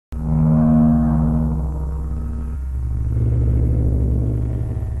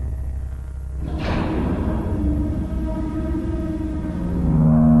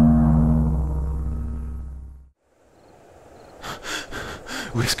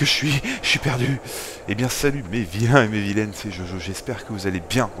est-ce que je suis? Je suis perdu. Eh bien salut mes vilains et mes vilaines, c'est Jojo, j'espère que vous allez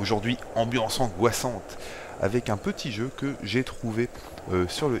bien. Aujourd'hui, ambiance angoissante, avec un petit jeu que j'ai trouvé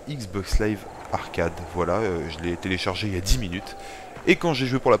sur le Xbox Live Arcade. Voilà, je l'ai téléchargé il y a 10 minutes. Et quand j'ai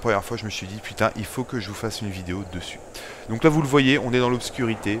joué pour la première fois, je me suis dit, putain, il faut que je vous fasse une vidéo dessus. Donc là, vous le voyez, on est dans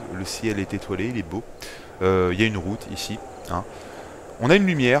l'obscurité, le ciel est étoilé, il est beau. Il y a une route ici, hein. On a une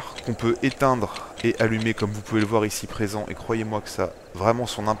lumière qu'on peut éteindre et allumer comme vous pouvez le voir ici présent, et croyez-moi que ça a vraiment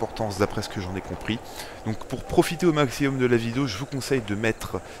son importance d'après ce que j'en ai compris. Donc pour profiter au maximum de la vidéo, je vous conseille de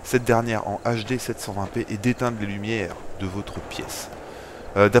mettre cette dernière en HD 720p et d'éteindre les lumières de votre pièce.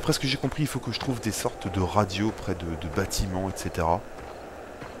 D'après ce que j'ai compris, il faut que je trouve des sortes de radios près de bâtiments, etc.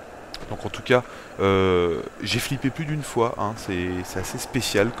 Donc en tout cas, j'ai flippé plus d'une fois, hein. C'est assez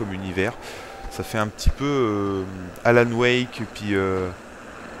spécial comme univers. Ça fait un petit peu Alan Wake, puis...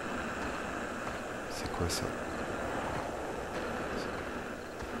 c'est quoi ça?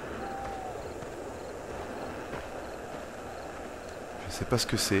 Je sais pas ce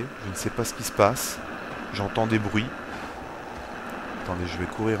que c'est, je ne sais pas ce qui se passe. J'entends des bruits. Attendez, je vais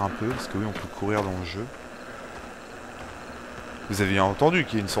courir un peu, parce que oui, on peut courir dans le jeu. Vous avez entendu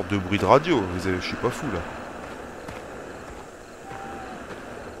qu'il y a une sorte de bruit de radio, je suis pas fou là.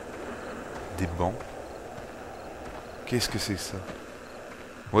 Des bancs. Qu'est-ce que c'est que ça?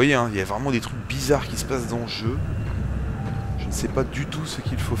 Vous voyez, hein, il y a vraiment des trucs bizarres qui se passent dans le jeu. Je ne sais pas du tout ce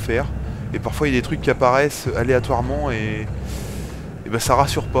qu'il faut faire. Et parfois il y a des trucs qui apparaissent aléatoirement et ben ça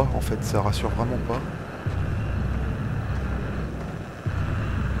rassure pas en fait, ça rassure vraiment pas.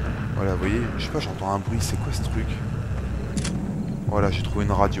 Voilà, vous voyez, je sais pas, j'entends un bruit, c'est quoi ce truc? Voilà, j'ai trouvé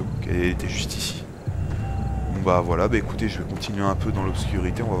une radio, elle était juste ici. Bon bah voilà, bah écoutez, je vais continuer un peu dans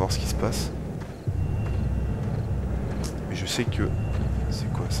l'obscurité, on va voir ce qui se passe. Mais je sais que... C'est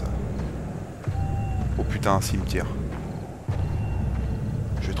quoi ça? Oh putain, un cimetière.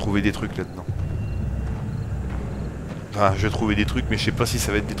 Je vais trouver des trucs là-dedans. Enfin, je vais trouver des trucs, mais je sais pas si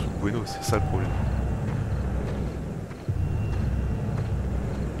ça va être des trucs buenos, c'est ça le problème.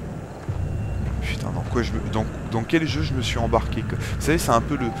 Putain, dans quel jeu je me suis embarqué? Vous savez, c'est un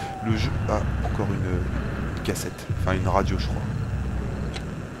peu le jeu... Ah, encore une cassette. Enfin, une radio, je crois.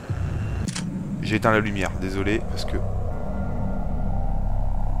 J'ai éteint la lumière, désolé, parce que...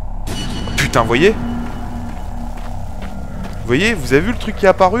 Putain, vous voyez? Vous voyez? Vous avez vu le truc qui est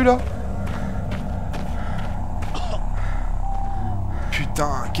apparu, là? Putain,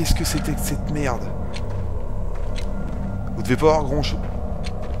 qu'est-ce que c'était que cette merde? Vous devez pas avoir grand chose.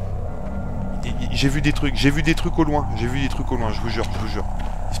 J'ai vu des trucs au loin, je vous jure,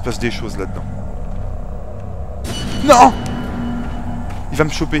 Il se passe des choses là-dedans. Non! Il va me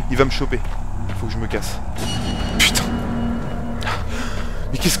choper. Faut que je me casse. Putain.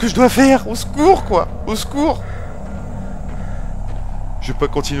 Mais qu'est-ce que je dois faire? Au secours, quoi! Au secours! Je vais pas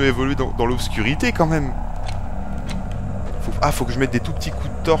continuer à évoluer dans l'obscurité, quand même. Faut que je mette des tout petits coups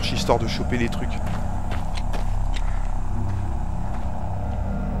de torche, histoire de choper les trucs.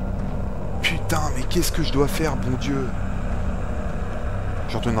 Putain, mais qu'est-ce que je dois faire, bon Dieu?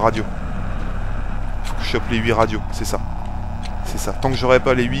 J'entends une radio. Faut que je chope les 8 radios, c'est ça. C'est ça. Tant que j'aurai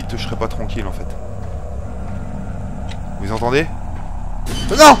pas les 8, je serai pas tranquille, en fait. Vous entendez?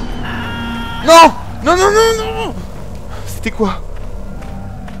 Non! Non! Non, non, non, non! C'était quoi?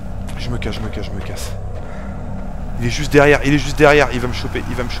 Je me casse. Il est juste derrière, il va me choper,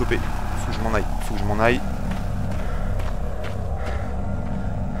 Faut que je m'en aille,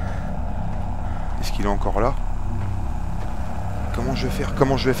 Est-ce qu'il est encore là? Comment je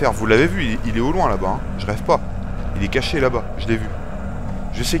vais faire? Vous l'avez vu, il est au loin là-bas, hein. Je rêve pas. Il est caché là-bas, je l'ai vu.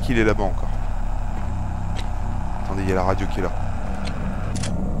 Je sais qu'il est là-bas encore. Attendez, il y a la radio qui est là.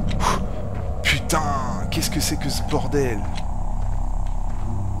 Putain, qu'est-ce que c'est que ce bordel?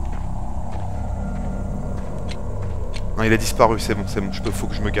 Non, il a disparu, c'est bon, faut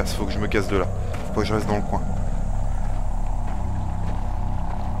que je me casse, de là. Faut pas que je reste dans le coin.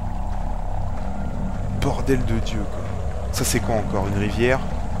 Bordel de Dieu, quoi. Ça, c'est quoi encore? Une rivière?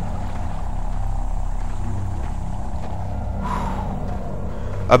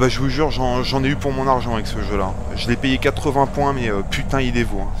 Ah bah, je vous jure, j'en ai eu pour mon argent avec ce jeu-là. Je l'ai payé 80 points, mais putain, il est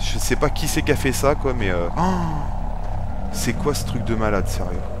beau. Hein. Je sais pas qui c'est qui a fait ça, quoi, mais... Oh, c'est quoi ce truc de malade,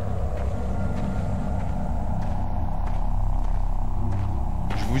 sérieux?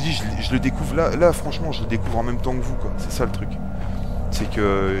 Je vous dis, je le découvre là, franchement, je le découvre en même temps que vous, quoi. C'est ça le truc. C'est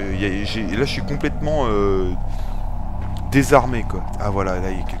que là, je suis complètement désarmé, quoi. Ah voilà, là,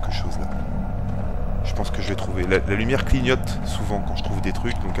 il y a quelque chose là. Je pense que je vais trouver. La lumière clignote souvent quand je trouve des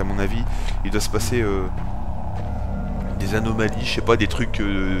trucs, donc à mon avis, il doit se passer des anomalies, je sais pas, des trucs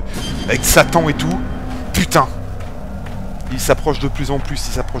avec Satan et tout. Putain! Il s'approche de plus en plus,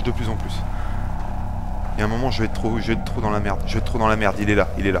 il s'approche de plus en plus. Il y a un moment, je vais être trop dans la merde. Je vais être trop dans la merde, il est là,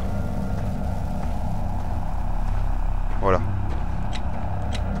 il est là. Voilà.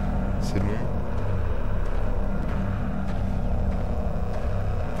 C'est bon.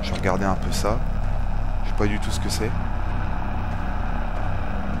 Je vais regarder un peu ça. Je sais pas du tout ce que c'est.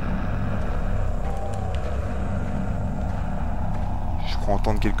 Je crois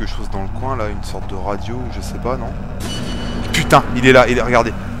entendre quelque chose dans le coin là, une sorte de radio, je sais pas, non? Putain, il est là,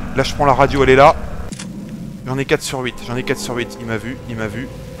 regardez. Là je prends la radio, elle est là. J'en ai 4 sur 8, j'en ai 4 sur 8, il m'a vu, il m'a vu.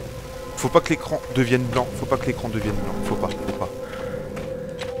 Faut pas que l'écran devienne blanc, faut pas que l'écran devienne blanc, faut pas.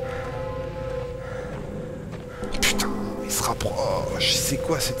 Putain, il se rapproche, c'est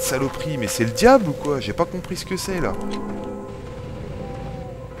quoi cette saloperie? Mais c'est le diable ou quoi? J'ai pas compris ce que c'est là.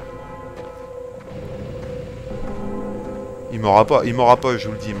 Il m'aura pas, je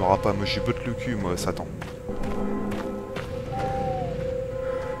vous le dis, il m'aura pas. Moi j'ai botte le cul, moi, Satan.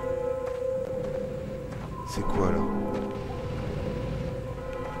 C'est quoi là?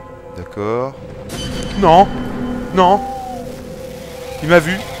 D'accord. Non! Non! Il m'a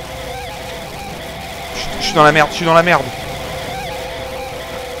vu. Je suis dans la merde, je suis dans la merde.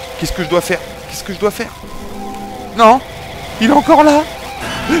 Qu'est-ce que je dois faire? Qu'est-ce que je dois faire? Non! Il est encore là!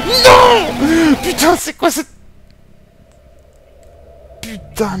 Non! Putain, c'est quoi cette...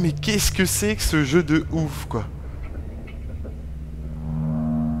 Putain, mais qu'est-ce que c'est que ce jeu de ouf, quoi?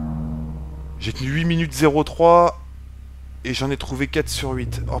 J'ai tenu 8 minutes 03 et j'en ai trouvé 4 sur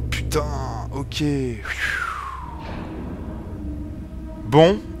 8. Oh putain, ok.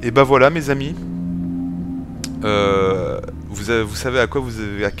 Bon, et bah voilà mes amis. Vous savez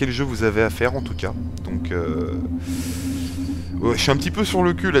à quel jeu vous avez affaire en tout cas. Donc ouais, je suis un petit peu sur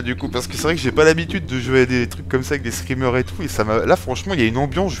le cul là du coup parce que c'est vrai que j'ai pas l'habitude de jouer à des trucs comme ça avec des streamers et tout et ça m'a... Là franchement il y a une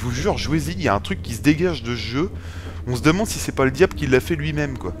ambiance, je vous jure, jouez-y, il y a un truc qui se dégage de ce jeu. On se demande si c'est pas le diable qui l'a fait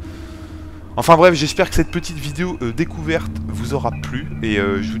lui-même quoi. Enfin bref, j'espère que cette petite vidéo découverte vous aura plu. Et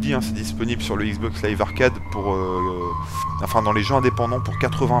je vous dis, hein, c'est disponible sur le Xbox Live Arcade pour... enfin, dans les jeux indépendants pour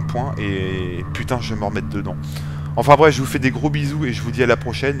 80 points. Et putain, je vais me remettre dedans. Enfin bref, je vous fais des gros bisous et je vous dis à la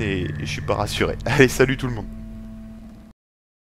prochaine et je suis pas rassuré. Allez, salut tout le monde.